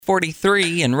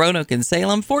43 in Roanoke and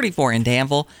Salem, 44 in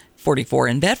Danville, 44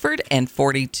 in Bedford, and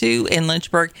 42 in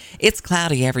Lynchburg. It's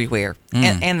cloudy everywhere,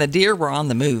 and the deer were on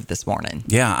the move this morning.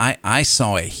 Yeah, I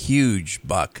saw a huge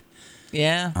buck.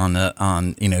 Yeah.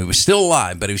 He was still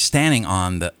alive, but he was standing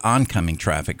on the oncoming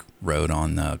traffic road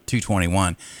on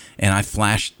 221, and I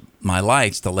flashed my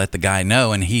lights to let the guy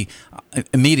know, and he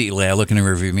immediately, I look in the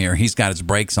rearview mirror, he's got his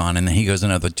brakes on, and then he goes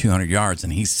another 200 yards,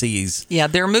 and he sees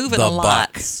they're moving the a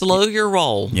lot. buck. Slow your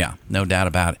roll. Yeah, no doubt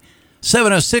about it.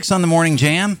 7:06 on the Morning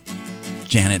Jam.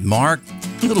 Janet Mark,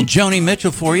 little Joni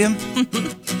Mitchell for you.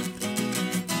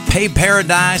 Pay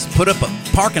paradise, put up a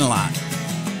parking lot.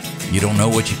 You don't know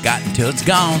what you got until it's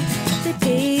gone. They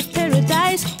paved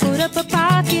paradise, put up a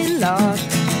parking lot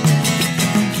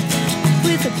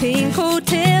with a pink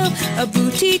hotel, a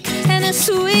boutique, and a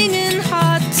swinging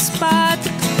hot spot.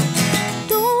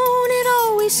 Don't it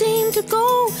always seem to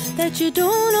go that you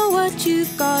don't know what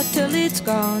you've got till it's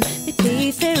gone? They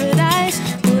paved paradise,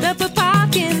 put up a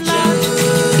parking lot.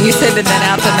 You sending that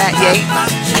out to Matt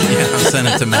Yates? Yeah, I'm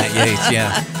sending it to Matt Yates,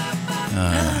 yeah.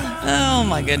 Oh,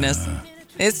 my goodness.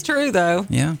 It's true, though.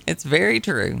 Yeah. It's very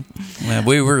true. Well,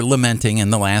 we were lamenting in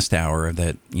the last hour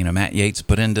that, Matt Yates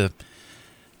put into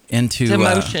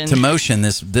motion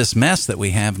this mess that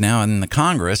we have now in the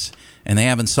Congress, and they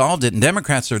haven't solved it. And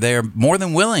Democrats are there more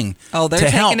than willing they're to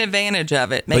taking help. advantage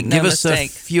of it. Make but no give us mistake.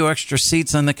 a few extra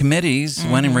seats on the committees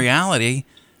when in reality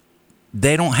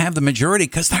they don't have the majority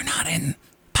because they're not in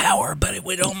power. But it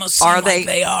would almost seem like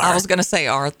they are. I was going to say,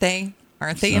 aren't they?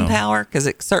 Aren't they in power? Because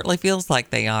it certainly feels like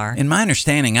they are. In my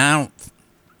understanding, I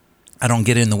don't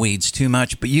get in the weeds too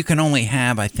much, but you can only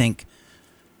have, I think,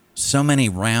 so many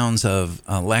rounds of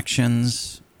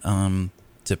elections to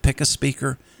pick a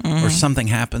speaker, or something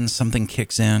happens, something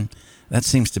kicks in. That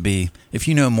seems to be, if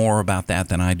you know more about that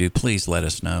than I do, please let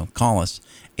us know. Call us,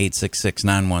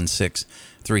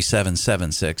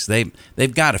 866-916-3776.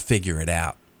 They've got to figure it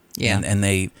out. Yeah. And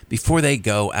they, before they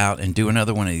go out and do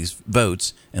another one of these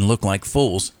votes and look like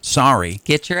fools, sorry.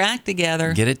 Get your act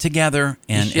together. Get it together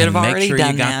and make sure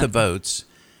you got the votes.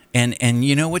 And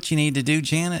you know what you need to do,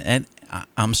 Janet? And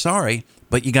I'm sorry,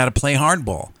 but you got to play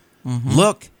hardball.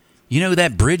 Look, you know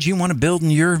that bridge you want to build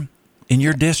in your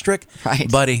district?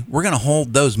 Right. Buddy, we're going to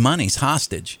hold those monies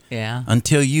hostage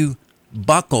until you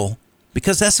buckle.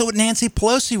 Because that's what Nancy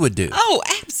Pelosi would do. Oh,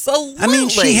 absolutely. I mean,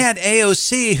 she had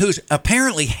AOC, who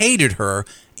apparently hated her,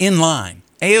 in line.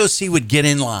 AOC would get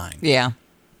in line. Yeah.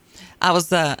 I was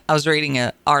reading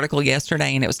an article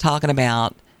yesterday, and it was talking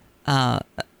about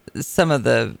some of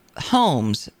the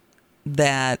homes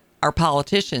that our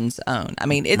politicians own. I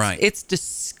mean, it's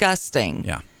disgusting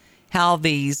how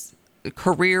these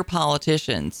career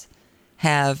politicians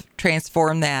have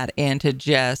transformed that into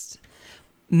just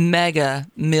mega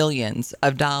millions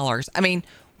of dollars. I mean,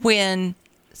 when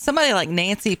somebody like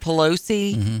Nancy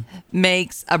Pelosi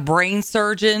makes a brain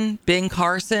surgeon, Ben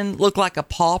Carson, look like a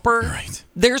pauper,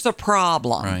 there's a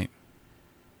problem. Right.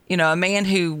 You know, a man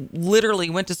who literally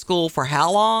went to school for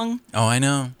how long? Oh, I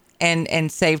know. And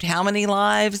saved how many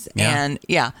lives? Yeah. And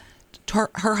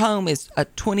her home is a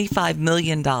 $25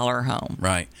 million home.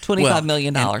 Right. $25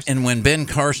 million. And when Ben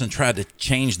Carson tried to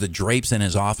change the drapes in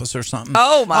his office or something.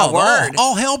 Oh, my word.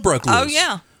 All hell broke loose. Oh,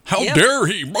 yeah. How dare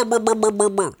he?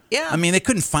 Yeah. I mean, they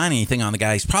couldn't find anything on the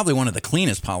guy. He's probably one of the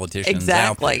cleanest politicians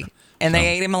out there. And they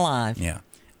ate him alive. Yeah.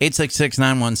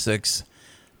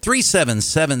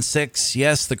 866-916-3776.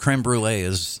 Yes, the creme brulee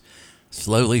is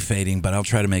slowly fading, but I'll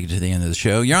try to make it to the end of the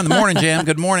show. You're on the Morning Jam.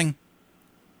 Good morning.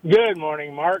 Good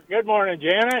morning, Mark. Good morning,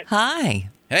 Janet. Hi.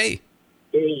 Hey.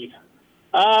 Steve.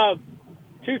 One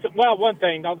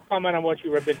thing, I'll comment on what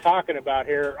you've been talking about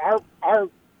here. Our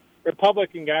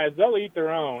Republican guys, they'll eat their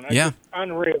own. It's just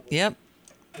unreal. Yep.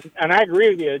 And I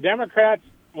agree with you. The Democrats,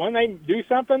 when they do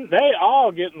something, they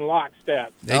all get in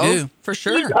lockstep. They do. For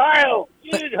sure. Eat Heil!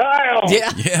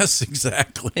 Yeah. Yes,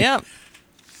 exactly. Yep.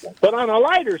 But on a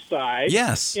lighter side,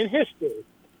 in history,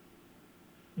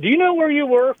 do you know where you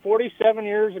were 47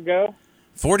 years ago?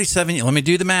 47. Let me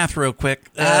do the math real quick.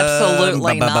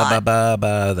 Absolutely not.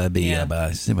 That'd be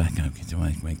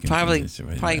Probably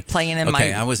playing in my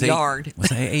yard.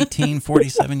 Was I 18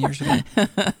 47 years ago?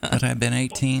 Would I have been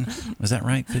 18? Was that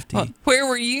right? 15? Well, where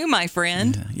were you, my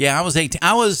friend? Yeah, I was 18.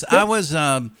 I was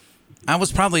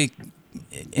probably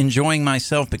enjoying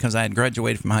myself because I had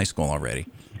graduated from high school already.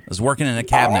 I was working in a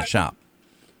cabinet shop.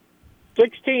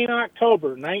 16 October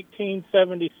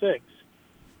 1976,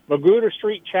 Magruder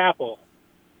Street Chapel,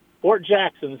 Fort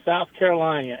Jackson, South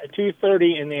Carolina, at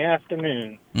 2:30 in the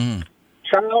afternoon.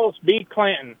 Charles B.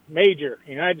 Clanton, Major,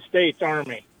 United States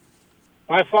Army.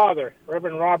 My father,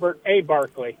 Reverend Robert A.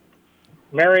 Barkley,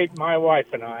 married my wife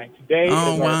and I. Today is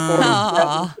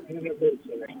our 47th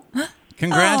anniversary.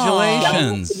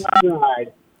 Congratulations.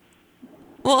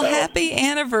 Well, happy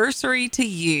anniversary to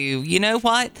you. You know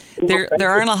what? There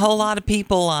aren't a whole lot of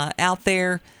people out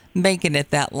there making it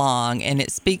that long, and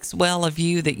it speaks well of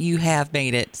you that you have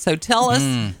made it. So tell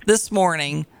us this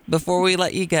morning, before we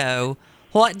let you go,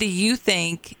 what do you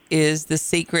think is the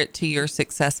secret to your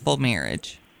successful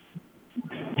marriage?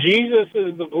 Jesus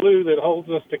is the glue that holds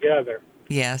us together.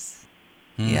 Yes.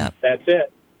 Yep. That's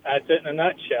it. That's it in a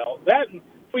nutshell. That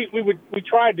we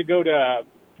tried to go to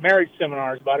marriage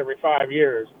seminars about every 5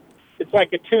 years. It's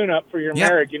like a tune-up for your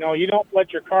marriage. You know, you don't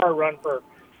let your car run for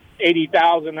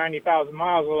 80,000, 90,000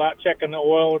 miles without checking the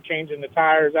oil, changing the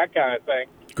tires, that kind of thing.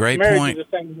 Great marriage point. Is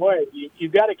the same way.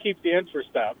 You've got to keep the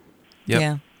interest up. Yep.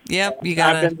 Yeah. Yep. You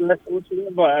got to. I've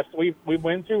been blessed. We've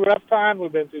been through rough times.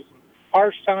 We've been through some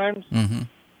harsh times.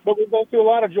 But we've been through a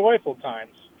lot of joyful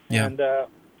times. Yeah. And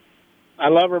I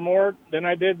love her more than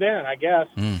I did then, I guess.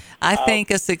 I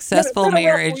think a successful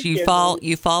marriage, you fall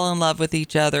in love with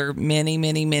each other many,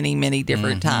 many, many, many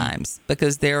different times,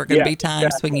 because there are going to be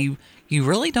times when you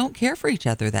really don't care for each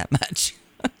other that much.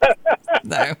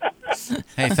 No.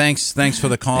 Hey, thanks for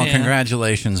the call. Yeah.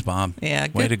 Congratulations, Bob. Yeah,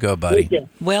 way to go, buddy.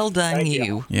 Well done, Thank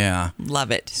you. Yeah,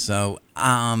 love it. So,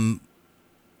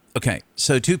 okay.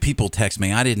 So 2 people text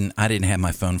me. I didn't have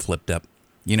my phone flipped up.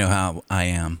 You know how I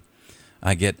am.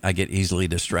 I get easily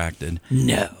distracted.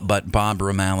 No. But Bob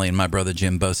Romali and my brother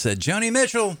Jim both said Joni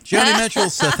Mitchell.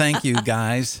 So thank you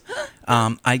guys.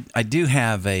 I do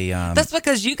have a. That's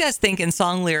because you guys think in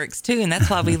song lyrics too, and that's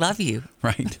why we love you.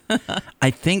 Right. I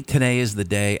think today is the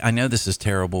day. I know this is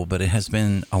terrible, but it has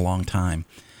been a long time.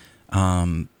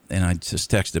 And I just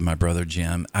texted my brother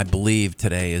Jim. I believe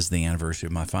today is the anniversary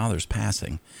of my father's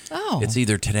passing. Oh. It's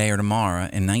either today or tomorrow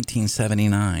in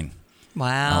 1979.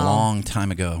 Wow. A long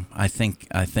time ago. I think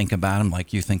about him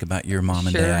like you think about your mom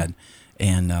and dad.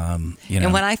 And, you know.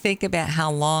 And when I think about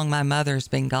how long my mother's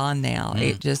been gone now,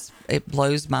 it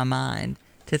blows my mind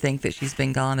to think that she's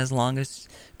been gone as long as,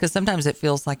 because sometimes it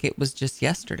feels like it was just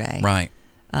yesterday. Right.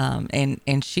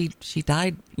 And she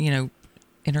died, you know,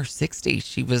 in her 60s.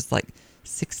 She was like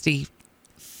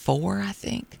 64, I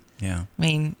think. Yeah. I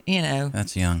mean, you know,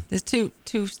 that's young. It's too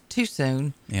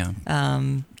soon. Yeah.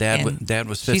 Dad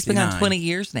was 59. She's been gone 20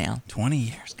 years now. 20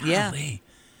 years. Golly.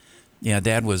 Yeah.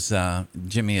 Dad was.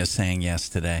 Jimmy is saying yes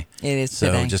today. It is so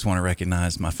today. Just want to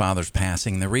recognize my father's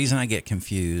passing. The reason I get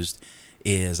confused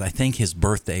is I think his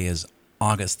birthday is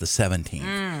August the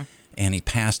 17th. And he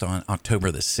passed on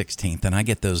October the 16th, and I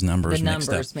get those numbers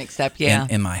mixed up, yeah,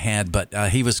 in my head.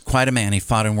 But he was quite a man. He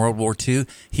fought in World War II.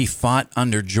 He fought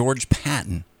under George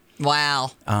Patton.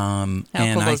 Wow. How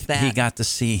cool was that? He got to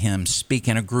see him speak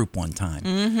in a group one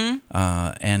time.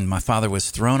 And my father was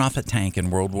thrown off a tank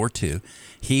in World War II.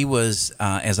 He was,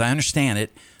 as I understand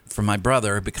it, from my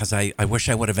brother, because I wish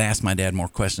I would have asked my dad more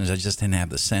questions. I just didn't have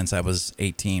the sense. I was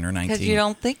 18 or 19. Because you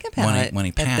don't think about it when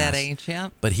he passed. At that age, yeah.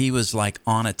 But he was like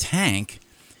on a tank,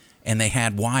 and they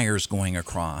had wires going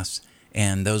across,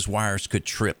 and those wires could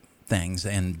trip things.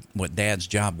 And what Dad's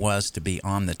job was to be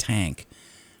on the tank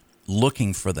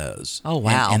looking for those. Oh,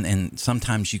 wow. And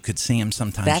sometimes you could see him,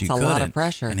 sometimes you couldn't. That's a lot of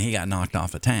pressure. And he got knocked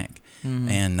off a tank.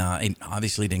 And he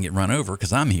obviously didn't get run over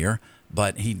because I'm here,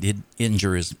 but he did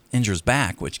injure his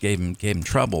back, which gave him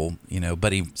trouble, you know,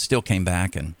 but he still came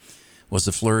back and was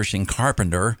a flourishing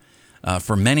carpenter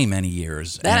for many, many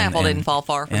years. That apple didn't fall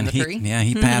far from the tree. Yeah,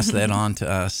 he passed that on to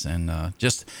us, and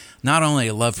just not only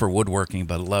a love for woodworking,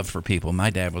 but a love for people.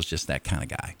 My dad was just that kind of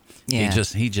guy. Yeah.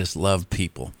 He just loved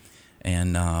people.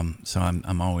 And so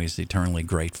I'm always eternally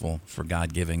grateful for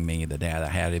God giving me the dad I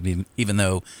had, even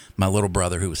though my little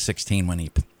brother, who was 16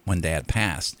 when Dad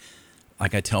passed,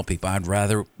 like I tell people, I'd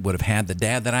rather would have had the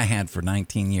dad that I had for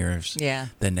 19 years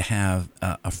than to have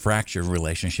a fractured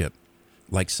relationship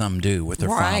like some do with their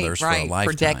fathers for a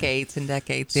lifetime. For decades and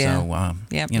decades, yeah. So,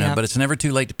 but it's never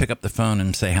too late to pick up the phone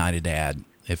and say hi to Dad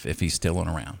if he's still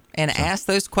around. And ask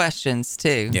those questions,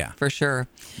 too. Yeah. For sure.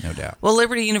 No doubt. Well,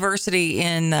 Liberty University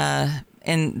in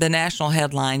the national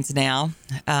headlines now,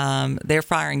 they're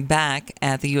firing back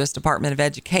at the U.S. Department of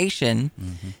Education,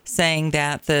 saying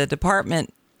that the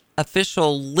department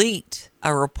official leaked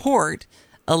a report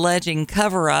alleging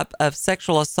cover-up of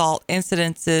sexual assault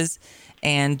incidences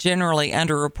and generally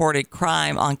underreported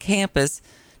crime on campus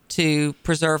to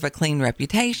preserve a clean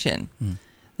reputation.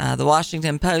 The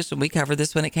Washington Post, and we covered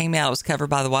this when it came out, it was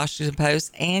covered by the Washington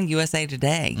Post and USA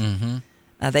Today.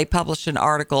 They published an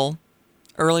article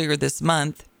earlier this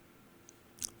month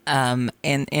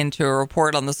into a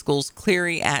report on the school's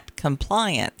Clery Act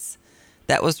compliance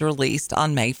that was released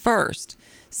on May 1st.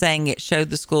 saying it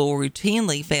showed the school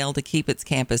routinely failed to keep its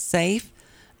campus safe,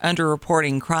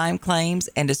 underreporting crime claims,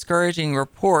 and discouraging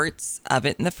reports of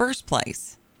it in the first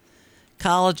place.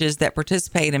 Colleges that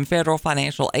participate in federal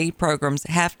financial aid programs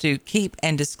have to keep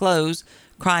and disclose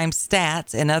crime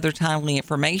stats and other timely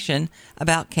information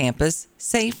about campus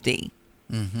safety.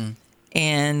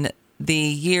 In the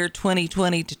year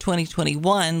 2020 to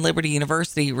 2021, Liberty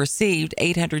University received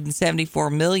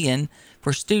 $874 million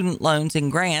for student loans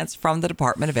and grants from the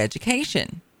Department of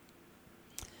Education.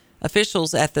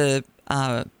 Officials at the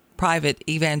private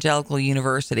evangelical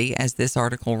university, as this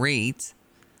article reads,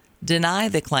 deny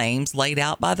the claims laid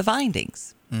out by the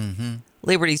findings.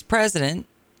 Liberty's president,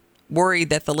 worried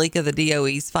that the leak of the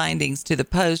DOE's findings to the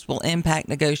Post will impact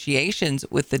negotiations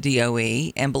with the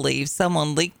DOE, and believes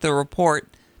someone leaked the report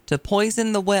to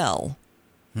poison the well.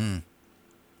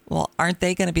 Well, aren't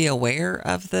they going to be aware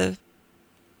of the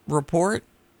report,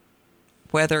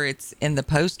 whether it's in the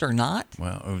Post or not?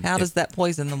 Well, how does that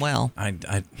poison the well?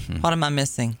 What am I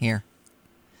missing here?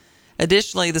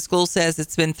 Additionally, the school says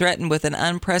it's been threatened with an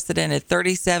unprecedented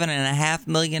 $37.5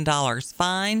 million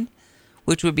fine,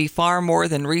 which would be far more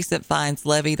than recent fines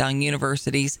levied on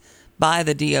universities by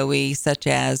the DOE, such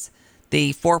as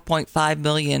the $4.5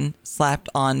 million slapped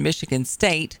on Michigan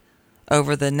State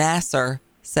over the Nassar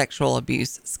sexual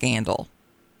abuse scandal.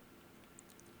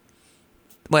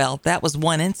 Well, that was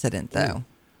one incident, though.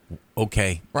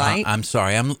 Okay, right? I'm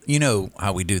sorry. You know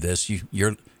how we do this.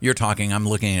 You're talking. I'm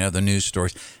looking at other news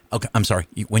stories. Okay, I'm sorry.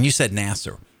 When you said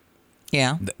Nassar,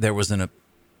 yeah, there was and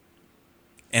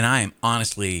I am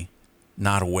honestly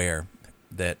not aware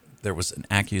that there was an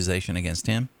accusation against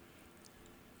him.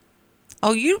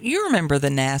 Oh, you remember the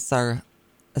Nassar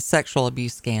sexual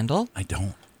abuse scandal? I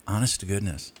don't. Honest to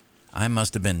goodness, I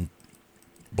must have been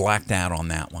blacked out on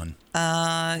that one.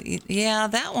 Yeah,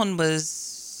 that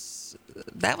was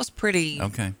pretty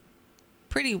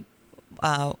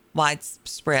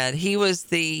widespread. He was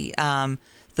the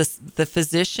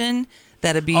physician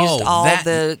that abused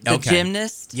the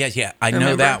gymnasts. Yes, yeah, I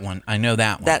know that one.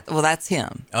 That's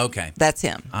him. Okay, that's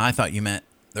him. I thought you meant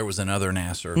there was another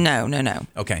Nassar. No.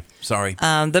 Okay, sorry.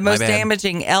 The most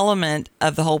damaging element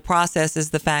of the whole process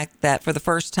is the fact that for the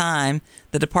first time,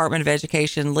 the Department of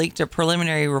Education leaked a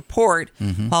preliminary report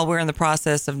while we're in the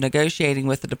process of negotiating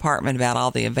with the department about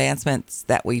all the advancements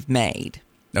that we've made.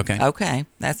 Okay,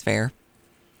 that's fair.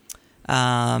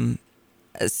 So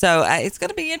it's going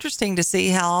to be interesting to see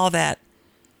how all that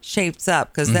shapes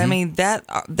up, because I mean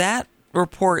that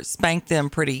report spanked them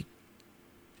pretty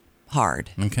hard.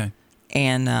 Okay.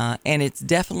 And it's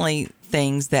definitely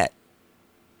things that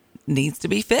needs to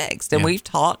be fixed. And we've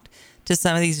talked to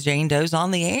some of these Jane Does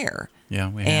on the air. Yeah,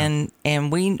 we have.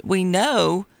 And we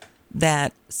know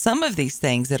that some of these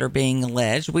things that are being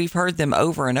alleged, we've heard them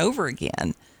over and over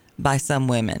again by some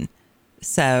women.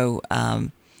 So,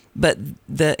 but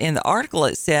in the article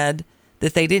it said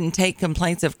that they didn't take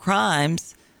complaints of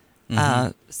crimes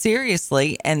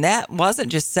seriously, and that wasn't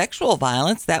just sexual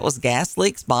violence. That was gas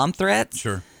leaks, bomb threats.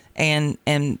 Sure. And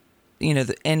you know,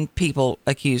 and people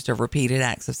accused of repeated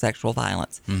acts of sexual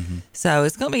violence. So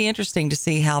it's going to be interesting to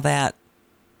see how that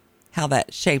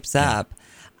shapes up.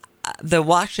 The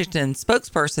Washington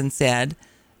spokesperson said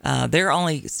their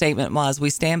only statement was, "We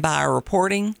stand by our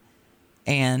reporting,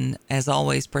 and as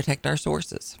always, protect our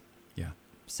sources." Yeah.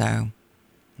 So,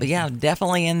 but yeah,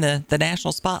 definitely in the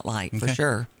national spotlight for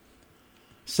sure.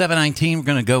 7:19. We're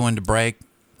going to go into break.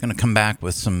 Going to come back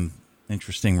with some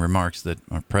interesting remarks that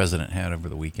our president had over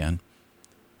the weekend.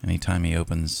 Anytime he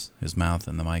opens his mouth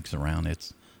and the mic's around,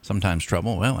 it's sometimes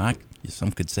trouble. Well,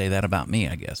 some could say that about me,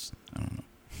 I guess. I don't know.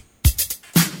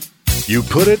 You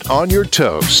put it on your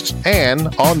toast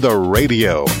and on the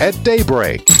radio at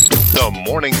daybreak. The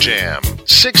Morning Jam,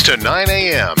 6 to 9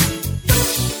 a.m.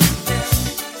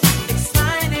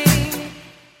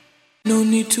 No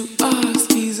need to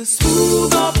ask, he's a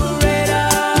smooth operator.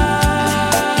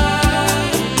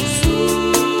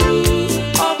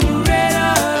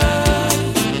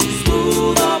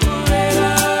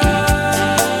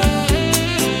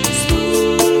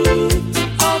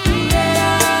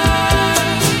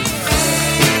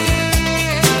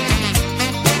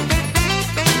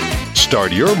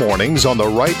 Start your mornings on the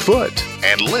right foot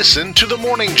and listen to the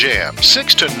Morning Jam,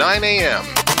 6 to 9 a.m.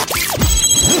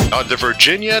 on the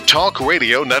Virginia Talk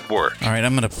Radio Network. All right,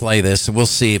 I'm going to play this. We'll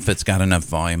see if it's got enough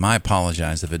volume. I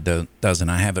apologize if it doesn't.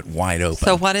 I have it wide open.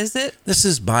 So what is it? This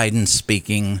is Biden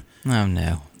speaking. Oh,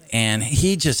 no. And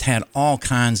he just had all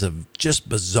kinds of just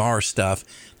bizarre stuff.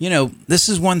 You know, this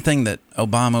is one thing that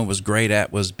Obama was great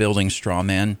at, was building straw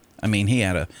men. I mean, he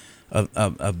had a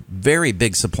a very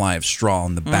big supply of straw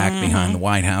in the back behind the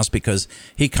White House because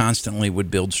he constantly would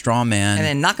build straw men And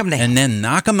then knock 'em down. and then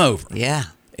knock them over. Yeah.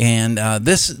 And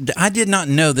this, I did not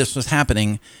know this was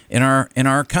happening in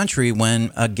our country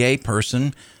when a gay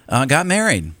person got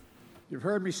married. You've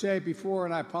heard me say it before,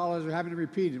 and I apologize for having to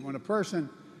repeat it. When a person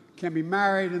can be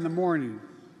married in the morning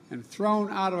and thrown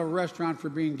out of a restaurant for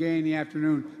being gay in the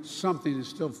afternoon, something is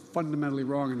still fundamentally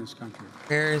wrong in this country.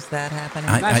 Where is that happening?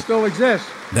 That still exists.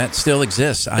 That still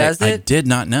exists. Does I it? did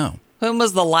not know. When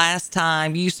was the last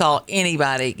time you saw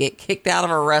anybody get kicked out of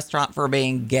a restaurant for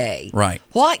being gay? Right.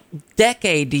 What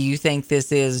decade do you think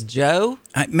this is, Joe?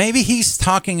 Maybe he's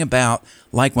talking about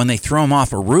like when they throw him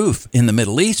off a roof in the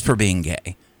Middle East for being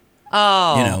gay.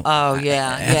 Oh, You know, oh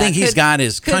yeah. I think he's got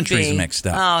his could countries be. mixed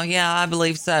up. Oh, yeah, I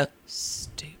believe so.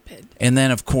 Stupid. And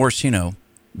then, of course,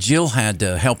 Jill had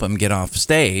to help him get off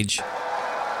stage.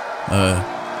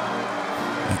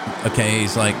 Okay,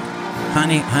 he's like,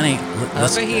 honey,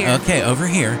 let's Over here. Okay, over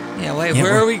here. Yeah, wait,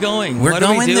 where are we going? We're What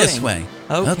are we going this doing? way.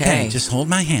 Okay. Just hold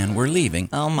my hand. We're leaving.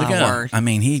 Oh, my Look at him. word. I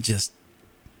mean,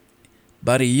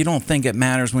 buddy, you don't think it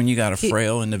matters when you got a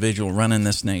frail individual running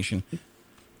this nation.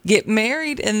 Get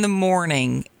married in the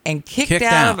morning and kicked out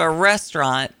out of a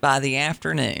restaurant by the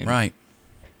afternoon. Right.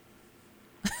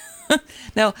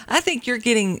 No, I think you're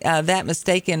getting that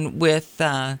mistaken with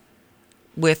our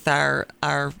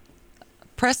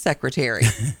press secretary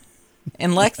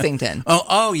in Lexington.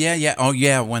 Oh yeah. Oh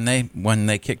yeah. When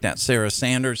they kicked out Sarah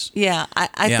Sanders. Yeah,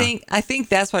 I Yeah. think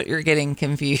that's what you're getting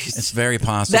confused. It's very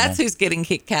possible. That's who's getting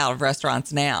kicked out of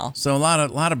restaurants now. So a lot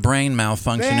of brain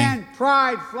malfunctioning. Ban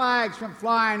pride flags from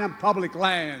flying on public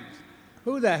lands.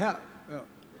 Who the hell? Oh.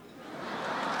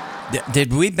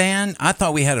 Did we ban? I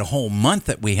thought we had a whole month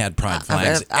that we had pride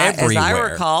flags everywhere. As I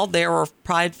recall, there were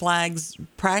pride flags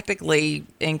practically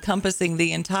encompassing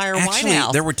the entire White Actually,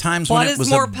 House. there were times What when it is was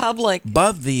more public?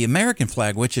 above the American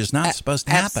flag, which is not supposed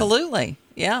to happen. Absolutely.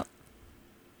 Yeah.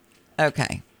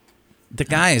 Okay. The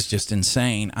guy is just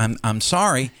insane. I'm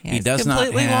sorry. Yeah, He he's does not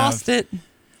completely have. lost it.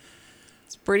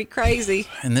 It's pretty crazy.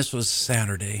 And this was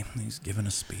Saturday. He's giving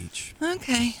a speech.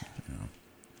 Okay.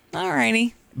 All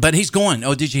righty. But he's going.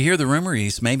 Oh, did you hear the rumor?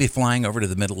 He's maybe flying over to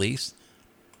the Middle East.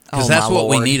 Because Oh, that's my what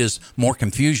we Lord. need is more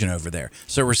confusion over there.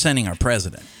 So we're sending our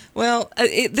president. Well,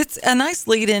 it's a nice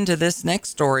lead into this next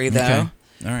story, though. Okay.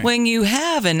 All right. When you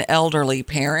have an elderly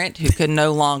parent who can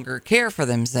no longer care for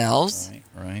themselves,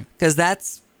 Right. because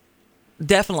that's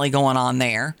definitely going on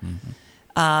there.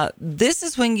 This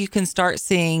is when you can start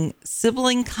seeing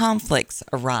sibling conflicts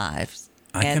arrive.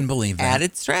 I can believe that.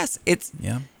 Added stress.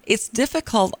 Yeah. It's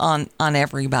difficult on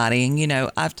everybody. And,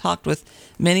 I've talked with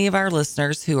many of our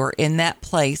listeners who are in that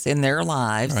place in their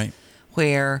lives Right.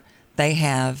 where they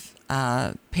have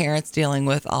parents dealing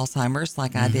with Alzheimer's,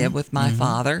 like I did with my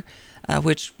father,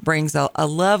 which brings a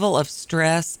level of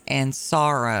stress and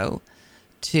sorrow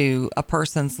to a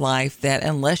person's life that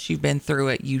unless you've been through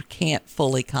it, you can't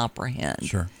fully comprehend.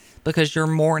 Sure. Because you're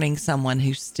mourning someone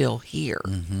who's still here.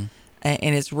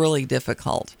 And it's really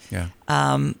difficult. Yeah.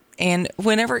 And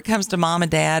whenever it comes to mom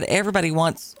and dad, everybody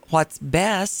wants what's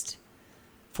best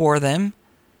for them,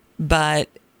 but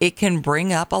it can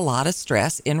bring up a lot of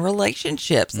stress in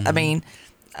relationships. I mean,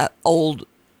 old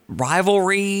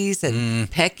rivalries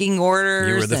and pecking orders.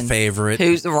 You were the and favorite.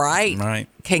 Who's right. Right.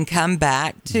 Can come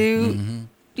back to,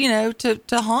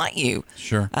 to haunt you.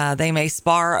 Sure. They may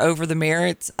spar over the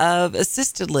merits of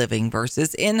assisted living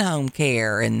versus in-home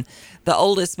care, and the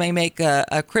oldest may make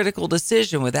a critical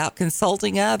decision without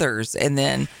consulting others, and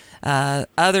then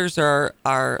others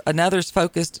another's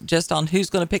focused just on who's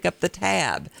going to pick up the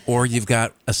tab. Or you've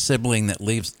got a sibling that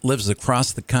lives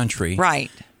across the country.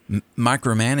 Right.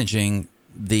 Micromanaging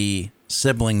the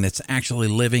sibling that's actually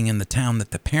living in the town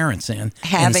that the parent's in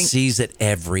and sees it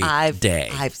every day.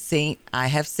 I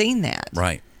have seen that.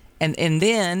 Right. And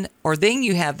then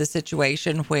you have the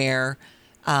situation where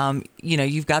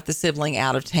you've got the sibling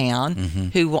out of town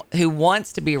who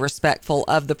wants to be respectful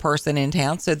of the person in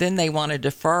town. So then they want to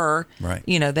defer. Right.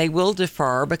 They will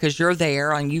defer because you're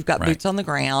there and you've got boots on the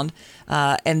ground.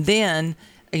 And then,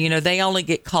 they only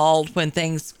get called when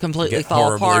things completely Get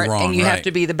fall horribly apart wrong, and you have right.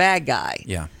 to be the bad guy.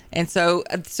 Yeah. And so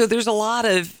there's a lot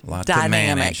of to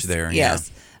dynamics manage there.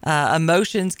 Yes.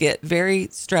 Emotions get very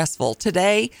stressful.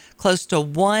 Today, close to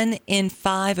 1 in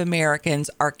 5 Americans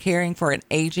are caring for an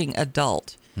aging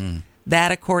adult.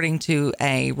 That, according to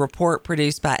a report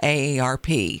produced by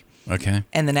AARP Okay.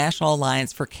 and the National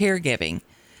Alliance for Caregiving.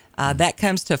 That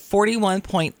comes to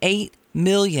 41.8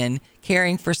 million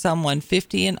caring for someone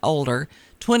 50 and older,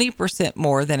 20%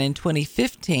 more than in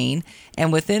 2015.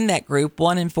 And within that group,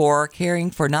 1 in 4 are caring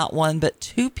for not one but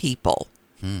 2 people.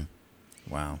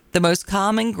 Wow. The most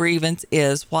common grievance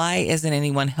is, why isn't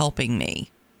anyone helping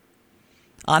me?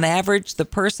 On average, the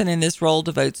person in this role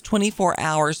devotes 24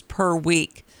 hours per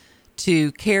week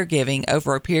to caregiving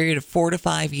over a period of 4 to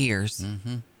 5 years.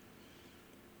 Mm-hmm.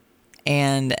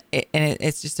 And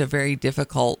it's just a very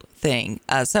difficult thing.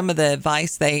 Some of the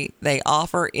advice they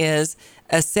offer is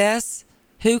assess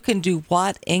who can do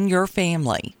what in your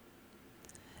family.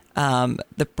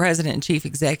 The president and chief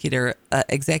executive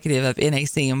of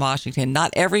NAC in Washington,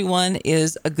 not everyone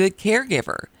is a good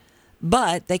caregiver,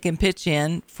 but they can pitch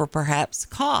in for perhaps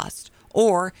cost.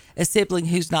 Or a sibling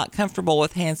who's not comfortable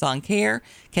with hands-on care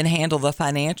can handle the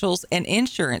financials and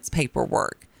insurance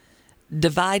paperwork.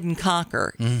 Divide and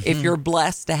conquer if you're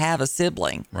blessed to have a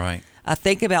sibling. Right.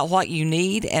 Think about what you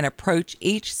need and approach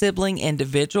each sibling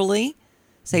individually.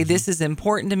 Say, this is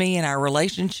important to me in our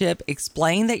relationship.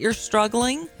 Explain that you're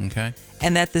struggling. Okay.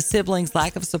 And that the sibling's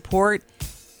lack of support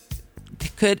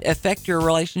could affect your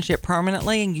relationship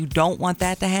permanently, and you don't want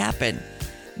that to happen.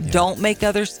 Yeah. Don't make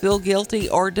others feel guilty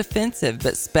or defensive,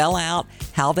 but spell out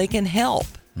how they can help.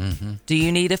 Mm-hmm. Do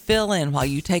you need a fill-in while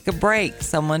you take a break,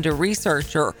 someone to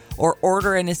research or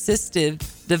order an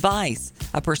assistive device,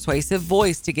 a persuasive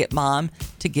voice to get mom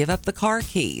to give up the car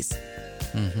keys?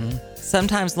 Mm-hmm.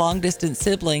 Sometimes long-distance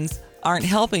siblings aren't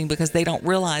helping because they don't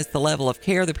realize the level of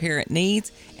care the parent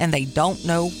needs, and they don't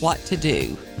know what to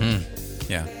do.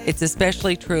 Yeah. It's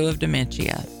especially true of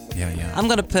dementia. Yeah. I'm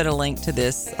going to put a link to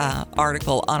this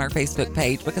article on our Facebook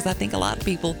page because I think a lot of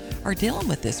people are dealing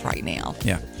with this right now.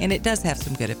 Yeah. And it does have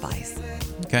some good advice.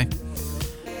 Okay.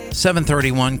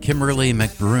 7:31, Kimberly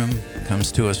McBroom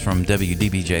comes to us from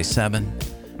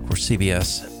WDBJ7. Of course,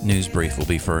 CBS News Brief will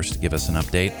be first to give us an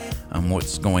update on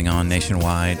what's going on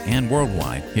nationwide and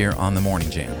worldwide here on the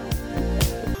Morning Jam.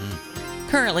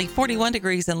 Currently 41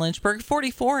 degrees in Lynchburg,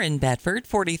 44 in Bedford,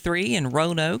 43 in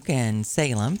Roanoke and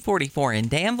Salem, 44 in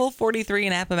Danville, 43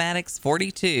 in Appomattox,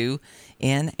 42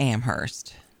 in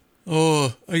Amherst.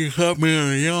 Oh, you caught me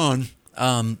in a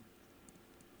yawn.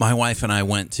 My wife and I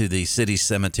went to the city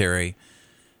cemetery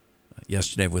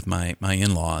yesterday with my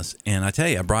in-laws, and I tell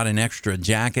you, I brought an extra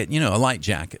jacket, a light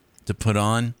jacket to put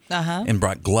on, and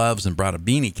brought gloves and brought a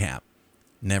beanie cap.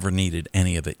 Never needed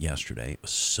any of it yesterday. It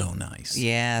was so nice.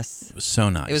 Yes. It was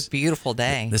so nice. It was a beautiful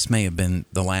day. This may have been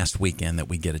the last weekend that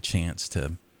we get a chance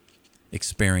to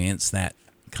experience that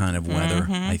kind of weather.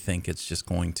 Mm-hmm. I think it's just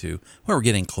going to, we're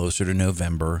getting closer to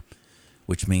November,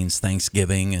 which means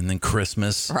Thanksgiving and then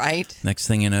Christmas. Right. Next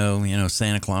thing you know,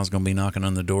 Santa Claus is going to be knocking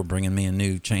on the door bringing me a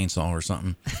new chainsaw or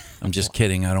something. I'm just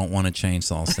kidding. I don't want a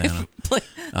chainsaw, Santa.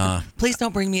 Please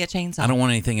don't bring me a chainsaw. I don't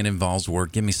want anything that involves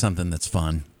work. Give me something that's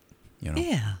fun.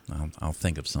 Yeah. I'll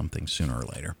think of something sooner or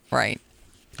later. Right.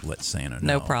 Let Santa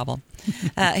know. No problem.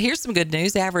 Here's some good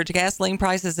news. Average gasoline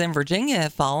prices in Virginia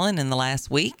have fallen in the last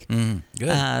week.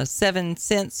 Good. 7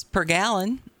 cents per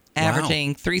gallon,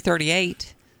 averaging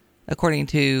 $3.38, according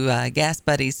to Gas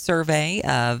Buddy's survey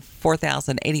of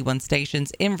 4,081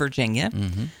 stations in Virginia.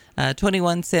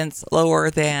 21 cents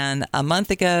lower than a month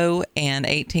ago and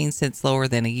 18 cents lower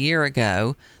than a year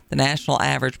ago. The national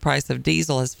average price of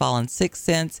diesel has fallen 6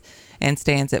 cents and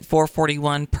stands at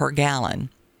 $4.41 per gallon.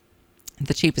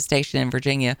 The cheapest station in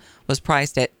Virginia was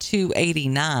priced at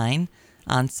 $2.89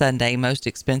 on Sunday, most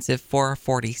expensive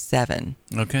 $4.47.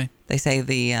 Okay. They say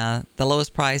the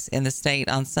lowest price in the state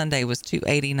on Sunday was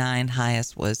 $2.89,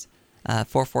 highest was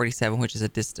 $4.47, which is a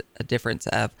difference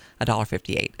of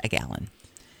 $1.58 a gallon.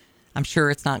 I'm sure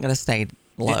it's not going to stay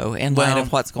low in light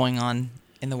of what's going on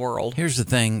in the world. Here's the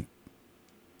thing.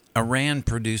 Iran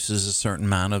produces a certain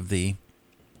amount of the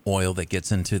oil that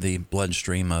gets into the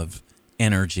bloodstream of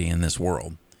energy in this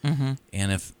world. Mm-hmm.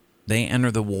 And if they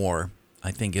enter the war,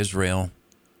 I think Israel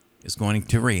is going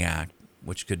to react,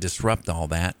 which could disrupt all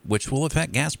that, which will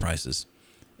affect gas prices.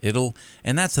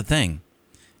 And that's the thing.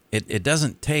 It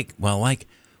doesn't take,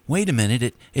 wait a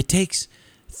minute, it takes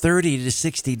 30 to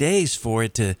 60 days for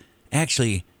it to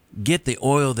actually get the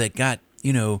oil that got,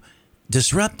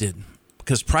 disrupted,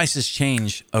 because prices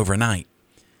change overnight.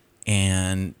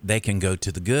 And they can go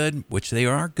to the good, which they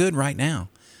are good right now,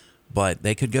 but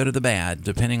they could go to the bad,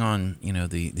 depending on,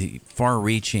 the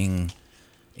far-reaching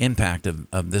impact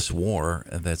of this war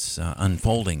that's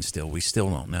unfolding still. We still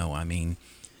don't know. I mean,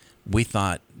 we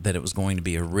thought that it was going to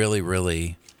be a really,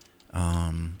 really,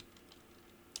 I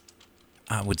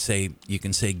would say, you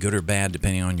can say good or bad,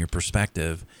 depending on your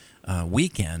perspective,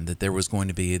 weekend, that there was going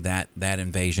to be that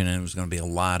invasion, and it was going to be a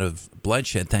lot of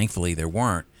bloodshed. Thankfully, there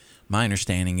weren't. My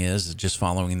understanding is, just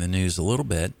following the news a little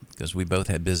bit, because we both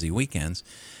had busy weekends,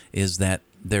 is that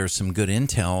there's some good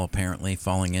intel apparently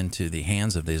falling into the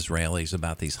hands of the Israelis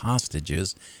about these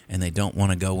hostages, and they don't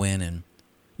want to go in and,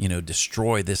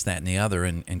 destroy this, that, and the other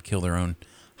and kill their own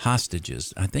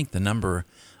hostages. I think the number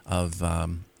of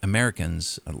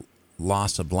Americans'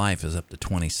 loss of life is up to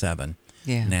 27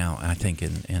 now, I think,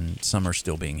 and some are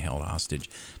still being held hostage.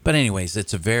 But anyways,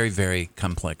 it's a very, very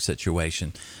complex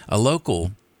situation. A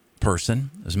local person,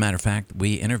 as a matter of fact,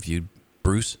 we interviewed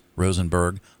Bruce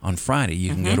Rosenberg on Friday.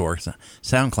 You can go to our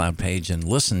SoundCloud page and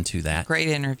listen to that. Great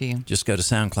interview. Just go to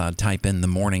SoundCloud, type in The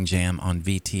Morning Jam on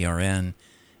VTRN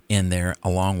in there,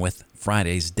 along with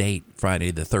Friday's date, Friday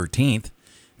the 13th,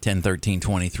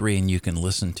 10/13/23, and you can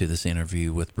listen to this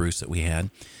interview with Bruce that we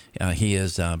had. He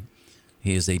is a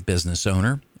business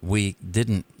owner. We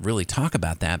didn't really talk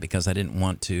about that because I didn't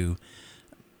want to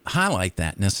highlight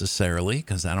that necessarily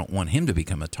because I don't want him to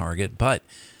become a target. But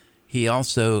he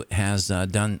also has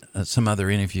done some other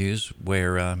interviews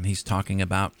where he's talking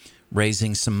about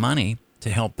raising some money to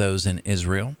help those in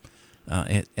Israel.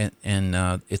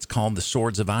 It's called the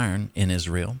Swords of Iron in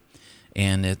Israel.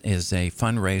 And it is a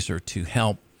fundraiser to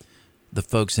help the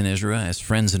folks in Israel as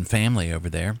friends and family over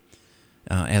there.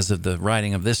 As of the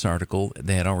writing of this article,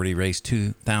 they had already raised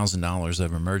 $2,000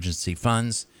 of emergency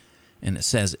funds, and it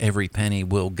says every penny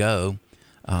will go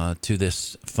to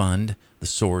this fund, the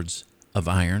Swords of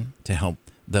Iron, to help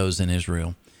those in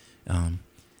Israel.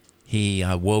 He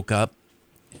woke up,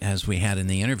 as we had in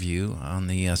the interview, on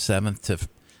the 7th to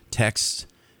texts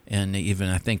and even,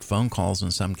 I think, phone calls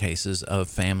in some cases of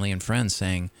family and friends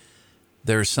saying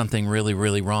there's something really,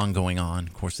 really wrong going on.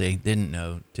 Of course, they didn't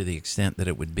know to the extent that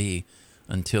it would be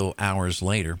until hours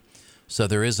later. So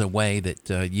there is a way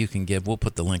that you can give. We'll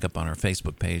put the link up on our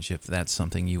Facebook page if that's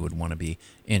something you would want to be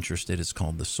interested. It's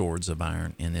called the Swords of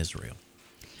Iron in Israel.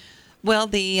 Well,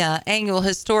 the annual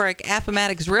historic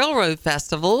Appomattox Railroad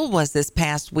Festival was this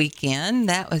past weekend.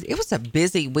 It was a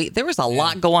busy week. There was a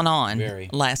lot going on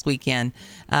last weekend.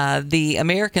 The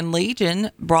American Legion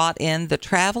brought in the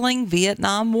traveling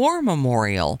Vietnam War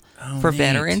Memorial for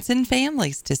veterans and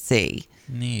families to see.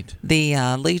 Neat. The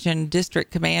Legion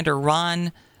District Commander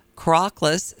Ron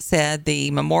Crockless said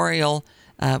the memorial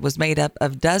was made up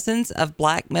of dozens of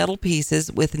black metal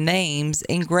pieces with names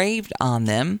engraved on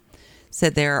them.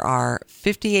 Said there are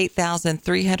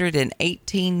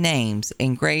 58,318 names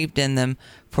engraved in them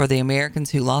for the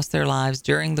Americans who lost their lives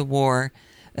during the war.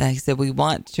 He said, we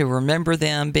want to remember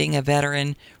them. Being a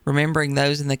veteran, remembering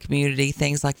those in the community,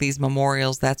 things like these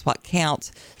memorials, that's what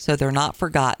counts. So they're not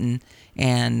forgotten,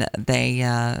 and they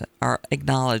are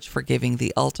acknowledged for giving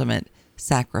the ultimate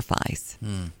sacrifice.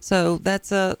 So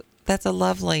that's a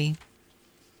lovely,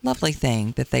 lovely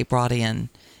thing that they brought in.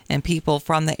 And people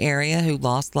from the area who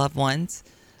lost loved ones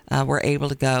were able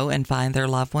to go and find their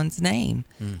loved one's name.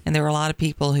 And there were a lot of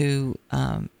people who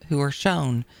were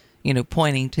shown,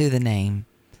 pointing to the name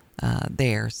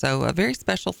there. So a very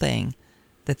special thing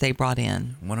that they brought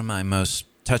in. One of my most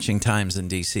touching times in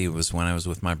D.C. was when I was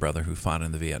with my brother who fought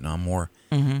in the Vietnam War,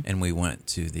 and we went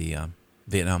to the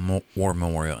Vietnam War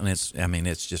Memorial, and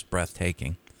it's just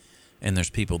breathtaking. And there's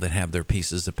people that have their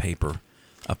pieces of paper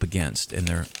up against, and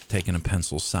they're taking a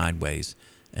pencil sideways,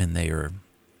 and they are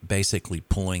basically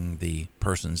pulling the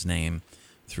person's name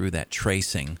through that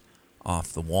tracing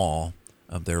off the wall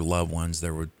of their loved ones.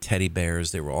 There were teddy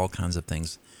bears, there were all kinds of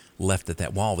things left at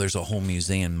that wall. There's a whole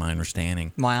museum, my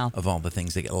understanding, of all the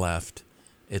things that get left.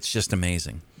 It's just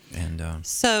amazing, and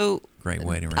so great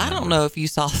way to remember. I don't know if you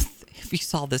saw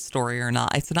this story or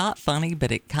not. It's not funny,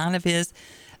 but it kind of is.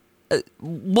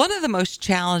 One of the most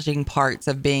challenging parts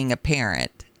of being a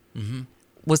parent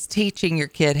was teaching your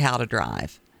kid how to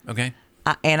drive. Okay.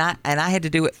 And I had to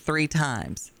do it 3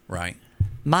 times. Right.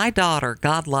 My daughter,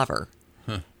 God love her,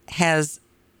 has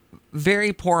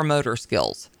very poor motor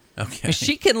skills. Okay.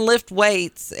 She can lift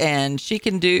weights and she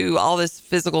can do all this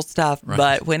physical stuff,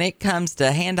 but when it comes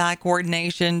to hand-eye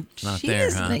coordination, she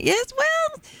isn't. Yes,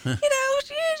 well,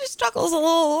 she just struggles a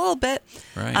little bit.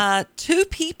 Right. 2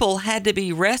 people had to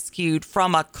be rescued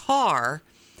from a car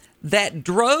that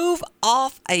drove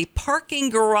off a parking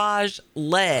garage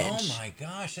ledge. Oh my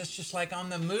gosh, that's just like on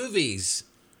the movies.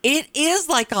 It is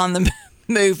like on the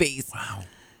movies. Wow.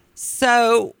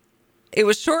 So it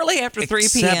was shortly after 3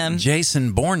 p.m.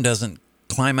 Jason Bourne doesn't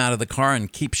climb out of the car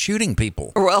and keep shooting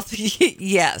people. Well,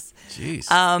 yes.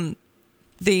 Jeez.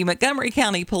 The Montgomery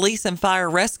County Police and Fire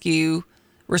Rescue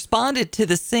responded to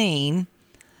the scene.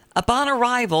 Upon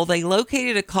arrival, they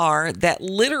located a car that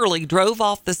literally drove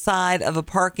off the side of a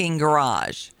parking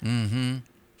garage. Mm-hmm.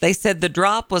 They said the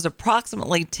drop was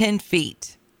approximately 10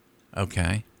 feet.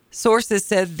 Okay. Sources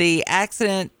said the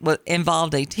accident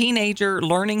involved a teenager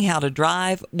learning how to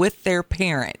drive with their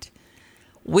parent.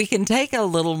 We can take a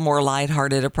little more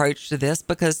lighthearted approach to this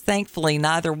because thankfully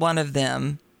neither one of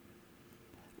them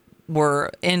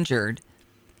were injured,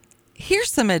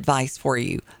 here's some advice for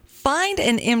you. Find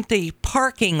an empty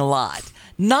parking lot,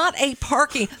 not a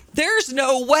parking. There's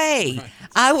no way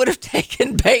I would have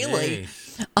taken Bailey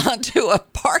onto a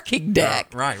parking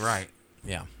deck. Right.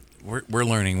 Yeah. We're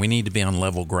learning. We need to be on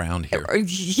level ground here.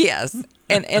 Yes.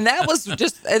 And that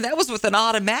was with an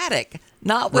automatic,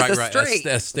 not with a straight.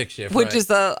 A stick shift. Which is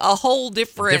a whole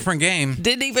different game.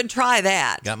 Didn't even try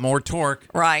that. Got more torque.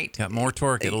 Right. Got more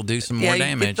torque. It'll do some more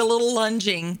damage. Get the little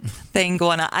lunging thing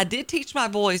going on. I did teach my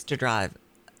boys to drive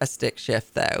a stick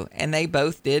shift, though, and they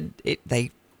both did it.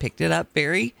 They picked it up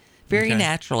very, very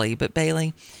naturally. But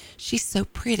Bailey, she's so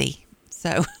pretty.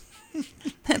 So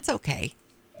that's okay.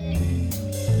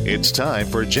 It's time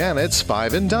for Janet's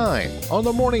 5 and Dine on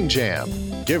the Morning Jam.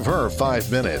 Give her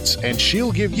 5 minutes and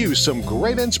she'll give you some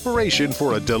great inspiration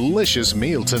for a delicious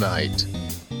meal tonight.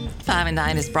 5 and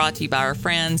Dine is brought to you by our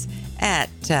friends at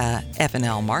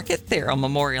F&L Market. They're on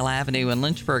Memorial Avenue in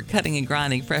Lynchburg, cutting and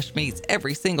grinding fresh meats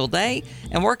every single day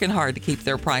and working hard to keep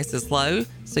their prices low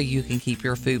so you can keep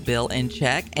your food bill in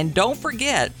check. And don't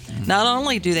forget, not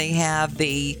only do they have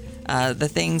the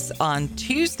things on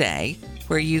Tuesday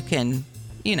where you can,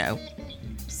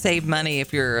 save money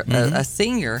if you're a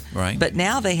senior. Right. But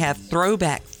now they have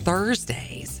Throwback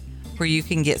Thursdays where you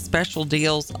can get special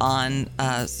deals on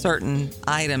certain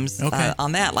items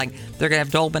on that. Like they're going to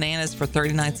have Dole bananas for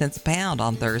 39 cents a pound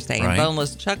on Thursday and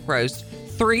boneless chuck roast,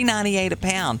 $3.98 a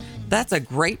pound. That's a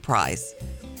great price.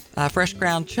 Fresh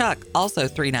ground chuck, also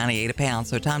 $3.98 a pound.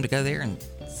 So time to go there and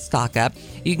stock up.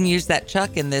 You can use that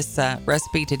chuck in this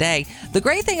recipe today. The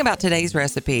great thing about today's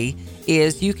recipe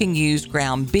is you can use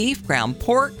ground beef, ground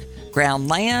pork, ground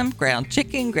lamb, ground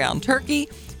chicken, ground turkey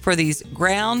for these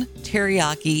ground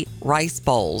teriyaki rice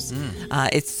bowls.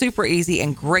 It's super easy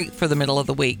and great for the middle of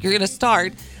the week. You're going to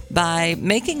start by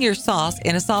making your sauce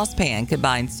in a saucepan.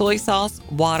 Combine soy sauce,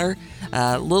 water,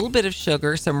 a little bit of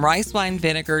sugar, some rice wine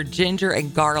vinegar, ginger,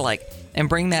 and garlic, and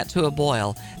bring that to a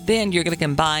boil. Then you're going to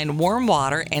combine warm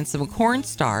water and some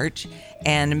cornstarch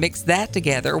and mix that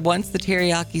together. Once the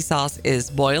teriyaki sauce is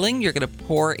boiling, you're going to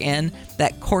pour in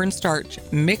that cornstarch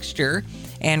mixture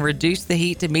and reduce the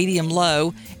heat to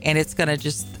medium-low, and it's going to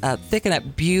just thicken up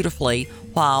beautifully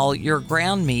while your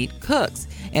ground meat cooks.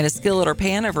 In a skillet or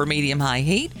pan over medium-high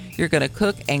heat, you're going to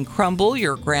cook and crumble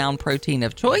your ground protein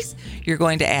of choice. You're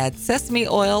going to add sesame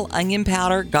oil, onion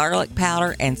powder, garlic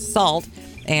powder, and salt,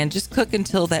 and just cook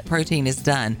until that protein is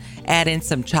done. Add in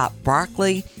some chopped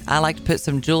broccoli. I like to put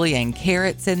some julienne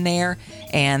carrots in there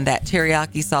and that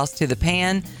teriyaki sauce to the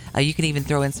pan. You can even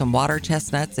throw in some water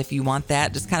chestnuts if you want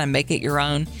that. Just kind of make it your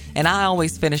own. And I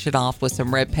always finish it off with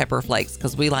some red pepper flakes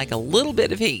because we like a little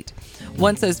bit of heat.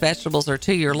 Once those vegetables are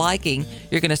to your liking,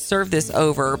 you're going to serve this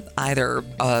over either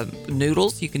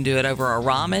noodles. You can do it over a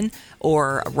ramen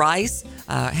or rice,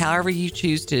 however you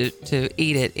choose to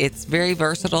eat it. It's very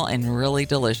versatile and really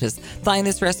delicious. Find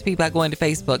this recipe by going to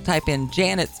Facebook. Type in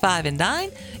Janet's 5 and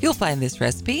Dine. You'll find this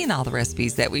recipe and all the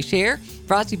recipes that we share.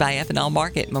 Brought to you by F&L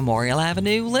Market, Memorial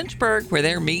Avenue, Lynchburg, where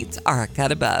their meats are a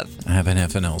cut above. I have an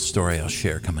F&L story I'll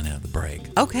share coming out of the break.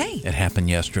 Okay. It happened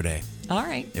yesterday. All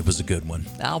right. It was a good one.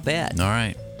 I'll bet. All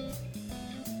right.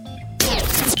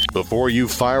 Before you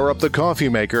fire up the coffee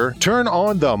maker, turn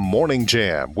on the Morning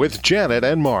Jam with Janet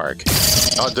and Mark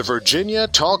on the Virginia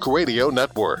Talk Radio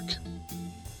Network.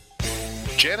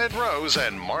 Janet Rose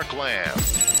and Mark Lamb.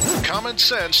 Common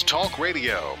Sense Talk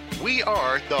Radio. We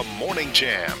are the Morning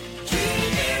Jam.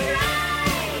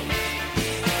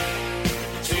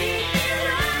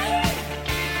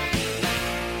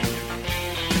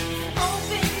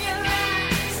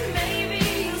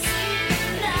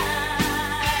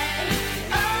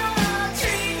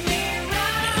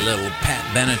 Little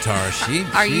Pat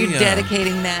Benatar. Are you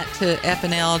dedicating that to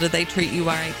F&L? Did they treat you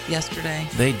right yesterday?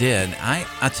 They did.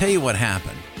 I'll tell you what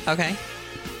happened. Okay.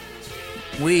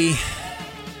 We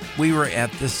were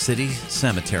at the city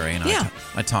cemetery, and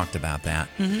I talked about that.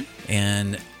 Mm-hmm.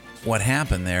 And what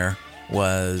happened there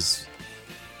was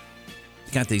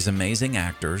you got these amazing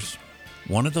actors.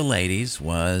 One of the ladies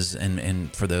was,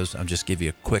 and for those, I'll just give you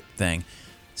a quick thing.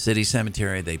 City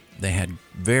Cemetery, they had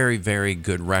very, very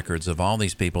good records of all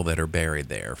these people that are buried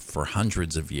there for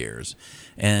hundreds of years.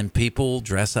 And people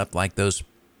dress up like those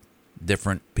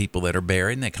different people that are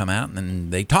buried, and they come out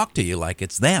and they talk to you like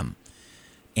it's them.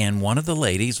 And one of the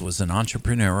ladies was an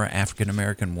entrepreneur,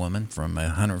 African-American woman from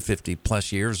 150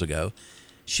 plus years ago.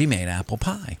 She made apple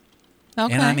pie.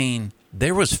 Okay. And I mean,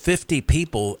 there was 50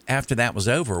 people after that was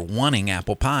over wanting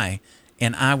apple pie,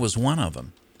 and I was one of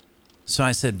them. So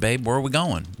I said, babe, where are we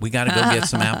going? We got to go get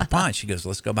some apple pie. She goes,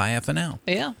 let's go buy F&L.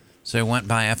 Yeah. So I went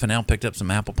by F&L, picked up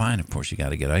some apple pie, and of course you got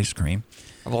to get ice cream.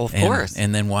 Well, of course.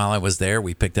 And then while I was there,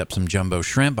 we picked up some jumbo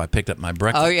shrimp. I picked up my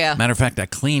breakfast. Oh, yeah. Matter of fact, I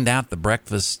cleaned out the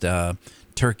breakfast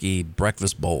turkey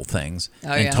breakfast bowl things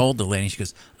and told the lady. She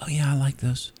goes, "Oh yeah, I like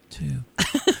those too."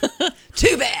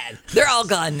 Too bad they're all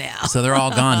gone now. So they're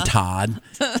all gone, Todd.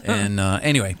 And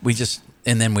anyway,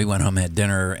 and then we went home, had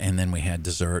dinner, and then we had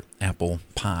dessert, apple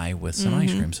pie with some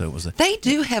ice cream. So it was They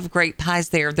do have great pies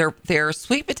there. Their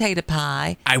sweet potato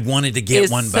pie. I wanted to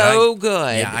get one, but so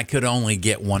good. Yeah, I could only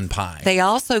get one pie. They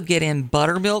also get in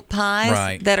buttermilk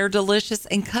pies that are delicious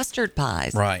and custard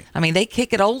pies. Right. I mean, they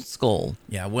kick it old school.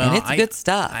 Yeah, well, and it's good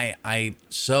stuff. I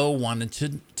so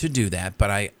wanted to do that, but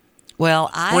I've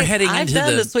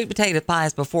done the sweet potato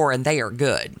pies before, and they are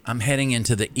good. I'm heading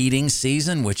into the eating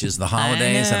season, which is the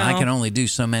holidays, and I can only do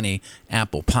so many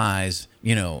apple pies,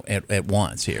 at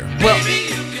once here. Well,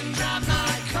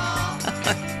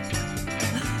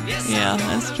 yeah,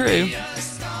 that's true.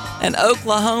 An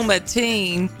Oklahoma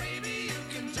teen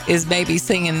is maybe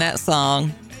singing that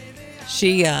song.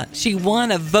 She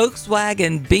won a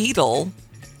Volkswagen Beetle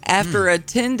after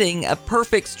attending a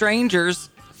perfect stranger's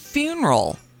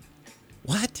funeral.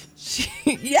 What?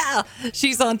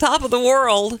 She's on top of the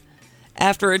world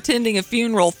after attending a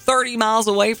funeral 30 miles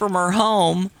away from her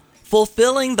home,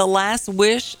 fulfilling the last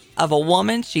wish of a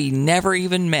woman she never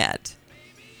even met.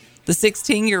 The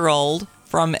 16-year-old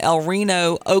from El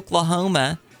Reno,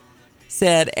 Oklahoma,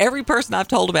 said, "Every person I've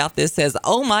told about this says,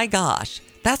 'Oh my gosh,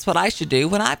 that's what I should do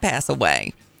when I pass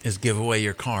away.'" Is give away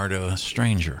your car to a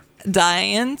stranger.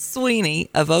 Diane Sweeney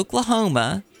of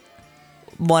Oklahoma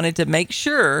wanted to make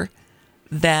sure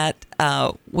that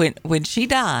when she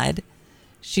died,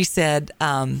 she said,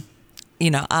 I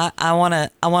want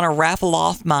to raffle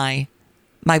off my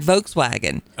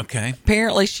Volkswagen. Okay.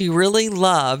 Apparently, she really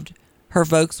loved her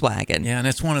Volkswagen. Yeah, and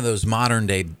it's one of those modern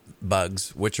day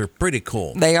bugs, which are pretty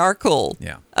cool. They are cool.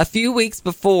 Yeah. A few weeks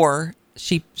before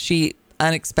she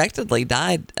unexpectedly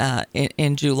died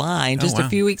in July, and just a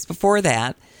few weeks before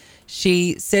that,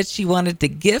 she said she wanted to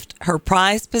gift her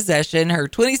prized possession, her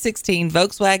 2016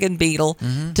 Volkswagen Beetle,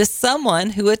 to someone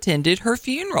who attended her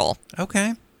funeral.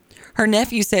 Okay. Her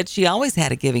nephew said she always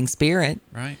had a giving spirit.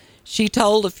 Right. She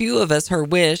told a few of us her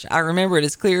wish. I remember it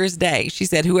as clear as day. She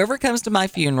said, "Whoever comes to my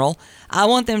funeral, I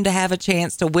want them to have a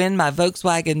chance to win my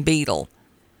Volkswagen Beetle."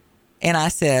 And I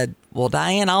said, "Well,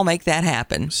 Diane, I'll make that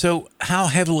happen." So how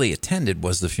heavily attended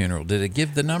was the funeral? Did it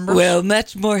give the numbers? Well,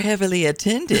 much more heavily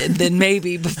attended than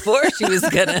maybe before she was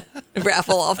going to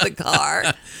raffle off the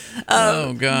car.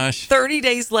 Oh, gosh. 30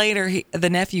 days later, the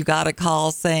nephew got a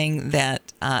call saying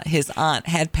that his aunt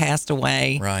had passed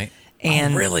away. Right.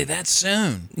 And really? That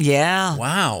soon? Yeah.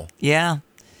 Wow. Yeah.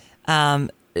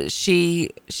 She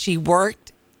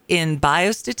worked in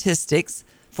biostatistics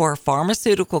for a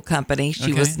pharmaceutical company.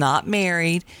 She was not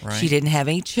married. Right. She didn't have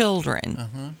any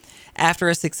children. After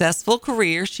a successful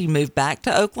career, she moved back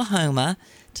to Oklahoma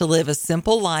to live a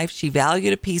simple life. She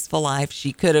valued a peaceful life.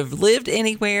 She could have lived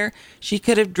anywhere. She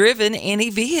could have driven any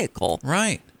vehicle.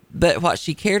 Right. But what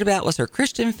she cared about was her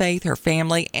Christian faith, her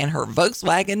family, and her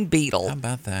Volkswagen Beetle. How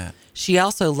about that? She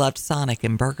also loved Sonic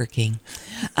and Burger King.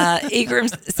 Egram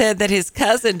said that his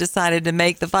cousin decided to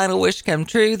make the final wish come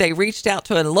true. They reached out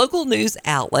to a local news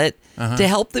outlet to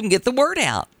help them get the word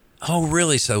out. Oh,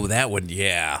 really? So that would,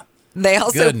 yeah. They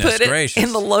also Goodness put it gracious.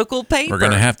 in the local paper. We're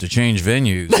going to have to change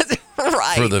venues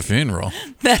right. for the funeral.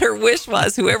 That her wish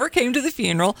was whoever came to the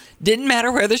funeral, didn't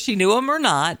matter whether she knew them or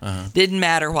not, didn't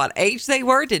matter what age they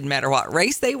were, didn't matter what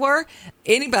race they were,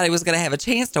 anybody was going to have a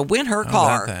chance to win her How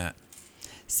car. about that?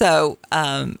 So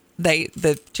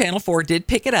the Channel 4 did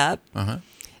pick it up,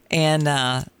 and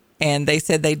they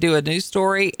said they'd do a news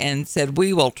story and said,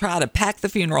 "We will try to pack the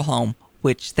funeral home,"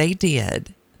 which they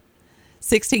did.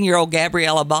 16-year-old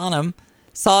Gabriella Bonham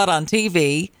saw it on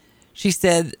TV. She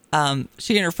said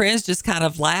she and her friends just kind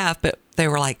of laughed, but they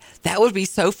were like, "That would be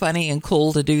so funny and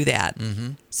cool to do that."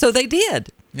 So they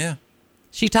did. Yeah.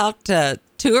 She talked to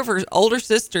two of her older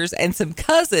sisters and some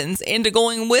cousins into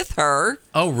going with her.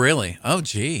 Oh, really? Oh,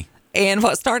 gee. And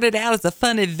what started out as a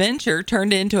fun adventure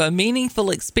turned into a meaningful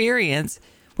experience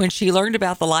when she learned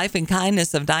about the life and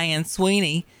kindness of Diane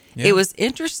Sweeney. Yeah. It was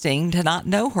interesting to not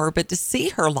know her, but to see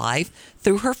her life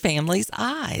through her family's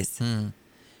eyes.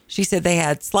 She said they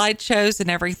had slideshows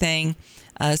and everything.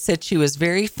 Said she was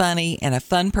very funny and a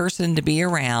fun person to be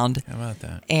around. How about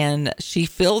that? And she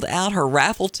filled out her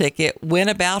raffle ticket, went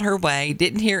about her way,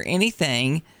 didn't hear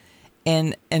anything,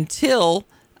 and until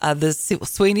the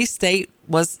Sweeney state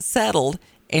was settled,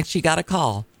 and she got a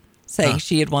call saying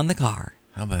she had won the car.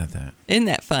 How about that? Isn't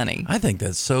that funny? I think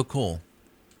that's so cool.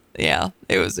 Yeah,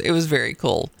 it was very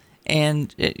cool.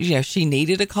 and she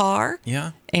needed a car.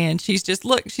 Yeah. And she's just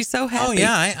she's so happy. Oh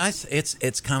yeah,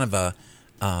 it's kind of a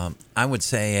I would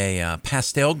say a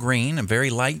pastel green, a very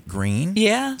light green.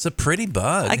 Yeah. It's a pretty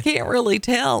bug. I can't really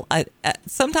tell.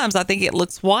 Sometimes I think it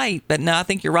looks white, but no, I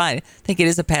think you're right. I think it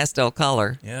is a pastel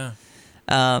color. Yeah.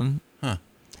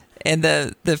 And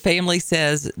the family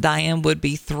says Diane would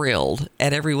be thrilled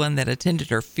at everyone that attended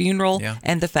her funeral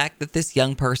and the fact that this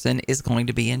young person is going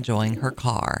to be enjoying her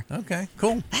car. Okay,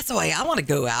 cool. That's the way I want to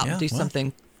go out and do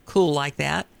something cool like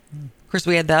that. Of course,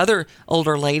 we had the other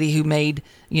older lady who made,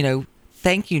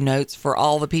 thank you notes for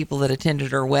all the people that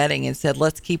attended her wedding and said,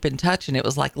 let's keep in touch. And it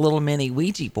was like little mini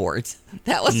Ouija boards.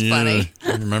 That was funny.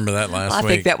 I remember that last week. I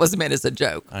think that was meant as a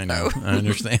joke. I know. I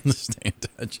understand the stay in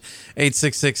touch.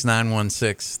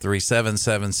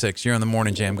 866-916-3776. You're on the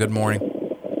Morning Jam. Good morning.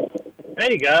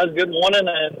 Hey, guys. Good morning.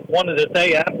 I wanted to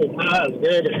say apple pie is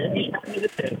good.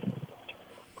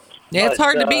 Yeah, it's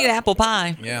hard to beat apple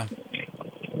pie. Yeah.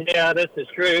 Yeah, this is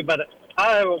true. But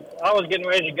I was getting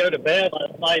ready to go to bed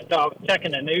last night, so I was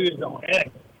checking the news on X,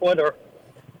 Twitter,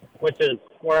 which is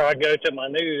where I go to my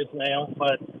news now.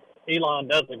 But Elon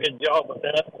does a good job with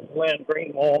that, Glenn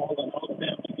Greenwald and all of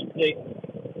them.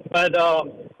 But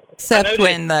except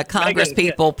when the Congress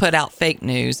people put out fake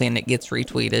news and it gets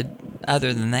retweeted.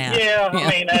 Other than that,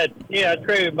 yeah,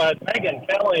 true. But Megyn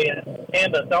Kelly and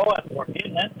Candace Owens were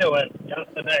getting into it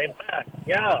yesterday. My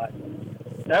God,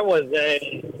 that was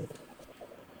a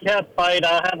cat fight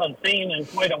I haven't seen in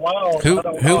quite a while.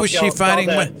 Who was she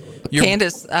fighting with?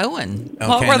 Candace Owen. Oh,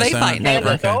 what were they fighting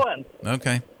over? Candace Owens.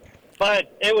 Okay.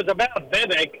 But it was about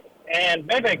Vivek, and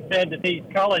Vivek said that these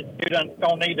college students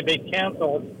don't need to be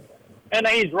canceled. And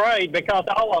he's right, because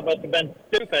all of us have been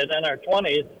stupid in our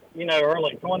 20s,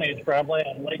 early 20s probably,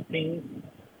 and late teens.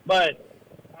 But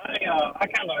I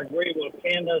kind of agree with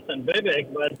Candace and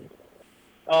Vivek, but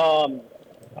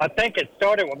I think it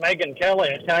started with Megyn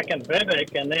Kelly attacking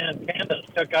Vivek, and then Candace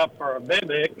took up for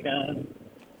Vivek. And,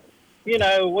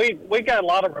 we got a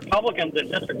lot of Republicans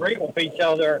that disagree with each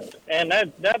other, and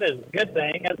that is a good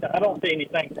thing. I don't see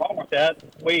anything wrong with that.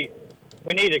 We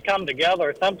need to come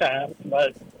together sometimes,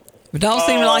 but it don't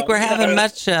seem like we're having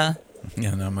much.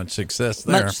 Not much success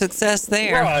there.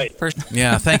 Right.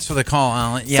 Yeah, thanks for the call,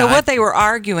 Alan. Yeah, so what they were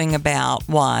arguing about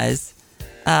was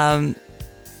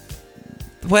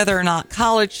whether or not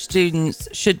college students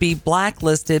should be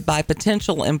blacklisted by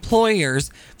potential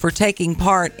employers for taking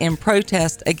part in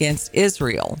protest against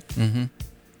Israel. Mm-hmm.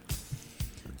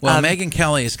 Well, Megyn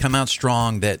Kelly has come out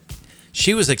strong that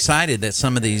she was excited that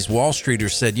some of these Wall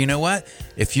Streeters said, you know what,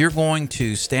 if you're going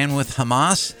to stand with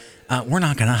Hamas, we're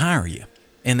not going to hire you.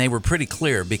 And they were pretty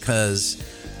clear because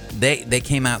they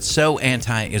came out so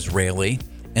anti-Israeli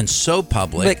and so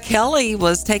public. But Kelly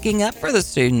was taking up for the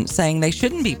students, saying they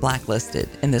shouldn't be blacklisted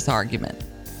in this argument.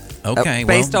 Okay,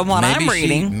 based on what I'm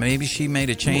reading. Maybe she made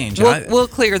a change. We'll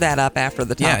clear that up after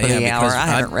the top of the hour. I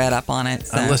haven't read up on it.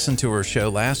 So. I listened to her show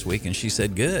last week, and she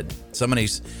said, good. Some of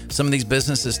these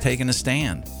businesses taking a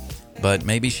stand. But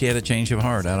maybe she had a change of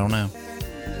heart. I don't know.